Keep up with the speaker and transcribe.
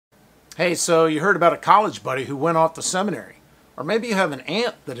Hey, so you heard about a college buddy who went off to seminary. Or maybe you have an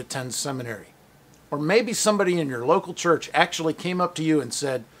aunt that attends seminary. Or maybe somebody in your local church actually came up to you and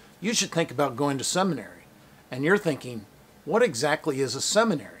said, you should think about going to seminary. And you're thinking, what exactly is a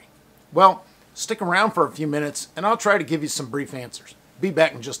seminary? Well, stick around for a few minutes and I'll try to give you some brief answers. Be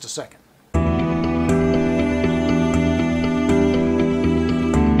back in just a second.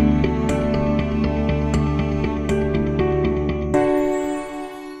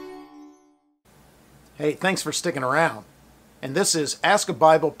 Hey, thanks for sticking around. And this is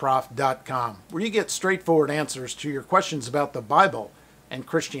askabibleprof.com, where you get straightforward answers to your questions about the Bible and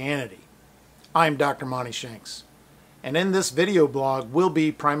Christianity. I'm Dr. Monty Shanks, and in this video blog, we'll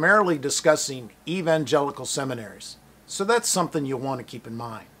be primarily discussing evangelical seminaries. So that's something you'll want to keep in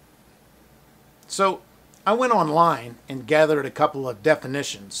mind. So I went online and gathered a couple of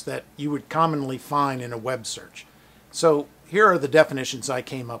definitions that you would commonly find in a web search. So here are the definitions I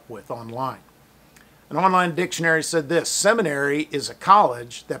came up with online. An online dictionary said this: seminary is a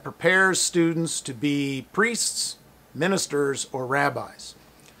college that prepares students to be priests, ministers, or rabbis.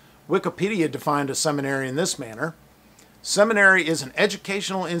 Wikipedia defined a seminary in this manner: seminary is an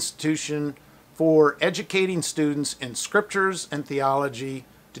educational institution for educating students in scriptures and theology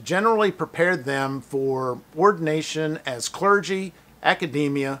to generally prepare them for ordination as clergy,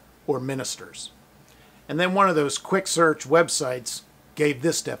 academia, or ministers. And then one of those quick search websites gave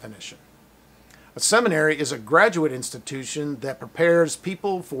this definition: a seminary is a graduate institution that prepares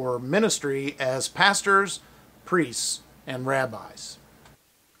people for ministry as pastors, priests, and rabbis.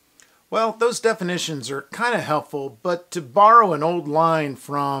 Well, those definitions are kind of helpful, but to borrow an old line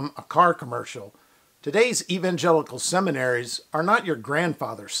from a car commercial, today's evangelical seminaries are not your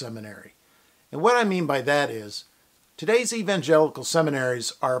grandfather's seminary. And what I mean by that is, today's evangelical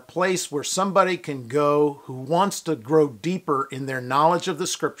seminaries are a place where somebody can go who wants to grow deeper in their knowledge of the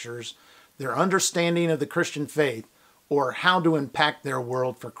scriptures, their understanding of the Christian faith, or how to impact their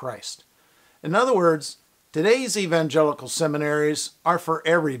world for Christ. In other words, today's evangelical seminaries are for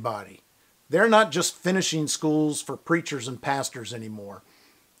everybody. They're not just finishing schools for preachers and pastors anymore.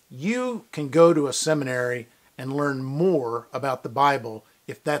 You can go to a seminary and learn more about the Bible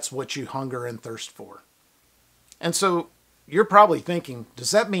if that's what you hunger and thirst for. And so you're probably thinking,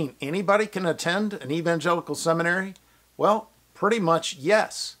 does that mean anybody can attend an evangelical seminary? Well, pretty much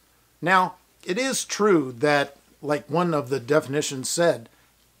yes. Now, it is true that, like one of the definitions said,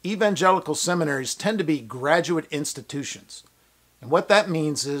 evangelical seminaries tend to be graduate institutions. And what that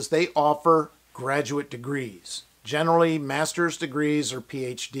means is they offer graduate degrees, generally master's degrees or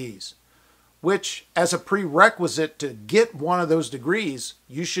PhDs, which, as a prerequisite to get one of those degrees,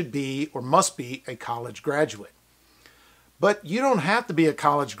 you should be or must be a college graduate. But you don't have to be a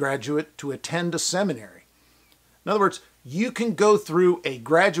college graduate to attend a seminary. In other words, you can go through a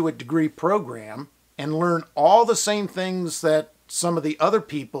graduate degree program and learn all the same things that some of the other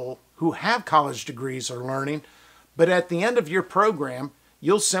people who have college degrees are learning, but at the end of your program,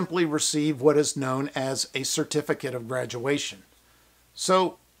 you'll simply receive what is known as a certificate of graduation.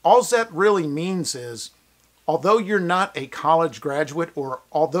 So all that really means is, although you're not a college graduate, or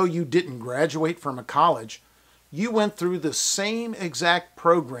although you didn't graduate from a college, you went through the same exact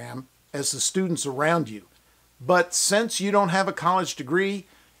program as the students around you. But since you don't have a college degree,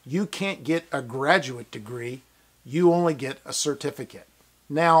 you can't get a graduate degree. You only get a certificate.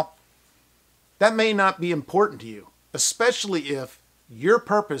 Now, that may not be important to you, especially if your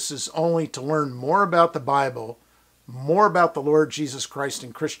purpose is only to learn more about the Bible, more about the Lord Jesus Christ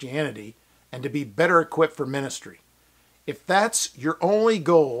and Christianity, and to be better equipped for ministry. If that's your only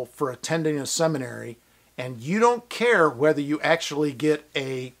goal for attending a seminary, and you don't care whether you actually get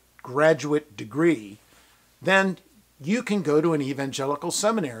a graduate degree, then you can go to an evangelical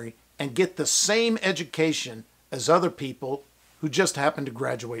seminary and get the same education as other people who just happen to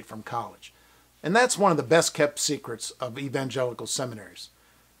graduate from college. And that's one of the best kept secrets of evangelical seminaries.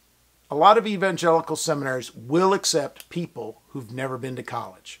 A lot of evangelical seminaries will accept people who've never been to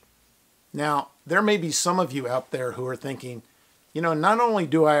college. Now, there may be some of you out there who are thinking, not only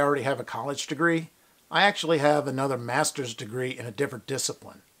do I already have a college degree, I actually have another master's degree in a different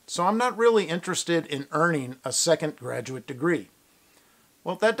discipline. So I'm not really interested in earning a second graduate degree.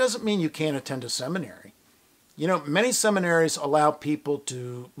 Well, that doesn't mean you can't attend a seminary. Many seminaries allow people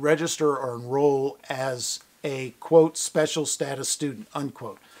to register or enroll as a, quote, special status student,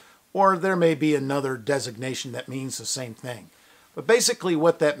 unquote. Or there may be another designation that means the same thing. But basically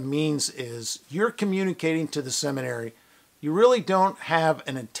what that means is you're communicating to the seminary, you really don't have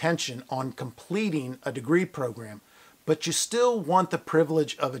an intention on completing a degree program, but you still want the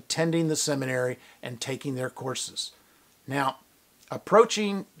privilege of attending the seminary and taking their courses. Now,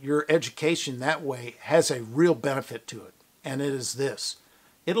 Approaching your education that way has a real benefit to it, and it is this.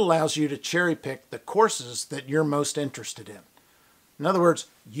 It allows you to cherry pick the courses that you're most interested in. In other words,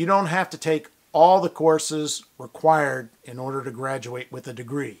 you don't have to take all the courses required in order to graduate with a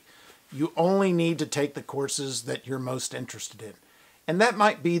degree. You only need to take the courses that you're most interested in. And that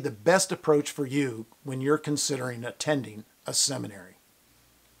might be the best approach for you when you're considering attending a seminary.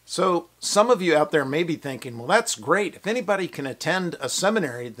 So some of you out there may be thinking, well, that's great. If anybody can attend a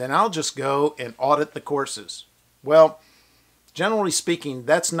seminary, then I'll just go and audit the courses. Well, generally speaking,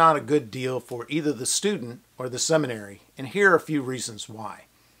 that's not a good deal for either the student or the seminary, and here are a few reasons why.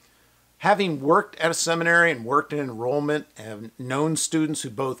 Having worked at a seminary and worked in enrollment and known students who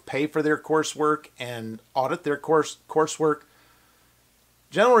both pay for their coursework and audit their coursework,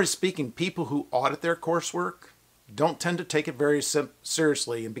 generally speaking, people who audit their coursework don't tend to take it very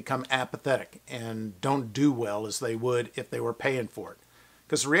seriously and become apathetic and don't do well as they would if they were paying for it.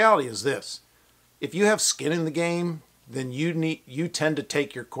 Because the reality is this, if you have skin in the game, then you tend to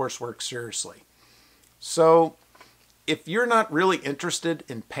take your coursework seriously. So if you're not really interested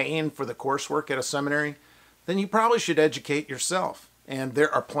in paying for the coursework at a seminary, then you probably should educate yourself. And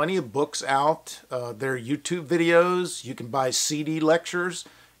there are plenty of books out. There are YouTube videos. You can buy CD lectures.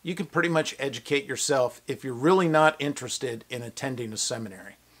 You can pretty much educate yourself if you're really not interested in attending a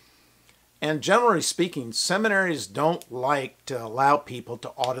seminary. And generally speaking, seminaries don't like to allow people to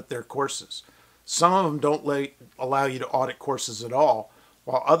audit their courses. Some of them don't allow you to audit courses at all,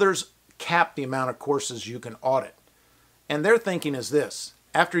 while others cap the amount of courses you can audit. And their thinking is this: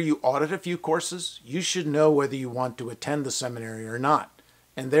 after you audit a few courses, you should know whether you want to attend the seminary or not.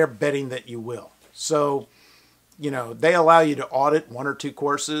 And they're betting that you will. So, they allow you to audit 1 or 2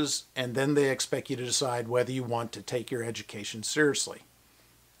 courses, and then they expect you to decide whether you want to take your education seriously.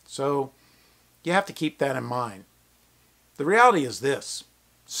 So, you have to keep that in mind. The reality is this: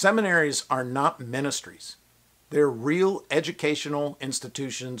 seminaries are not ministries. They're real educational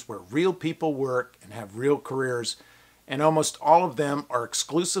institutions where real people work and have real careers, and almost all of them are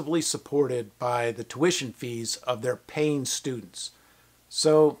exclusively supported by the tuition fees of their paying students.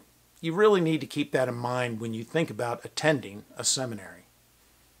 So you really need to keep that in mind when you think about attending a seminary.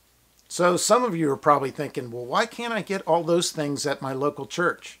 So some of you are probably thinking, well, why can't I get all those things at my local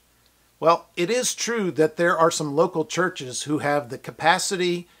church? Well, it is true that there are some local churches who have the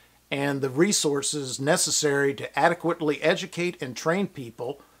capacity and the resources necessary to adequately educate and train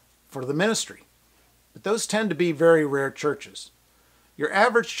people for the ministry. But those tend to be very rare churches. Your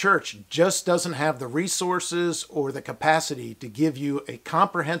average church just doesn't have the resources or the capacity to give you a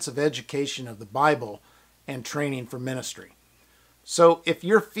comprehensive education of the Bible and training for ministry. So if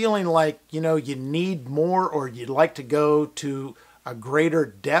you're feeling like, you need more, or you'd like to go to a greater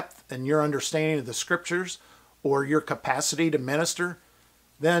depth in your understanding of the scriptures or your capacity to minister,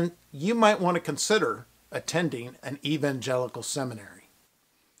 then you might want to consider attending an evangelical seminary.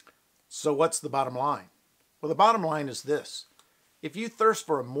 So what's the bottom line? Well, the bottom line is this: if you thirst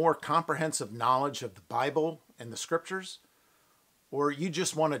for a more comprehensive knowledge of the Bible and the scriptures, or you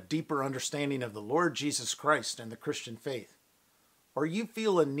just want a deeper understanding of the Lord Jesus Christ and the Christian faith, or you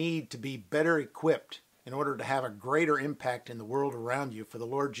feel a need to be better equipped in order to have a greater impact in the world around you for the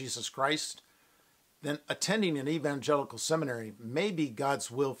Lord Jesus Christ, then attending an evangelical seminary may be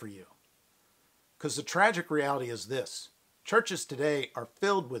God's will for you. Because the tragic reality is this: churches today are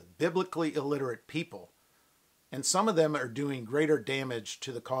filled with biblically illiterate people, and some of them are doing greater damage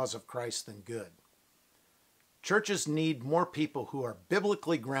to the cause of Christ than good. Churches need more people who are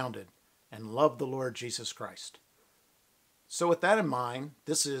biblically grounded and love the Lord Jesus Christ. So with that in mind,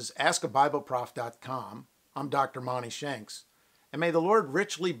 this is askabibleprof.com. I'm Dr. Monty Shanks, and may the Lord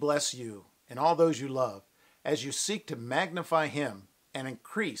richly bless you and all those you love as you seek to magnify Him and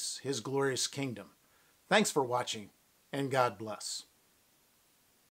increase His glorious kingdom. Thanks for watching, and God bless.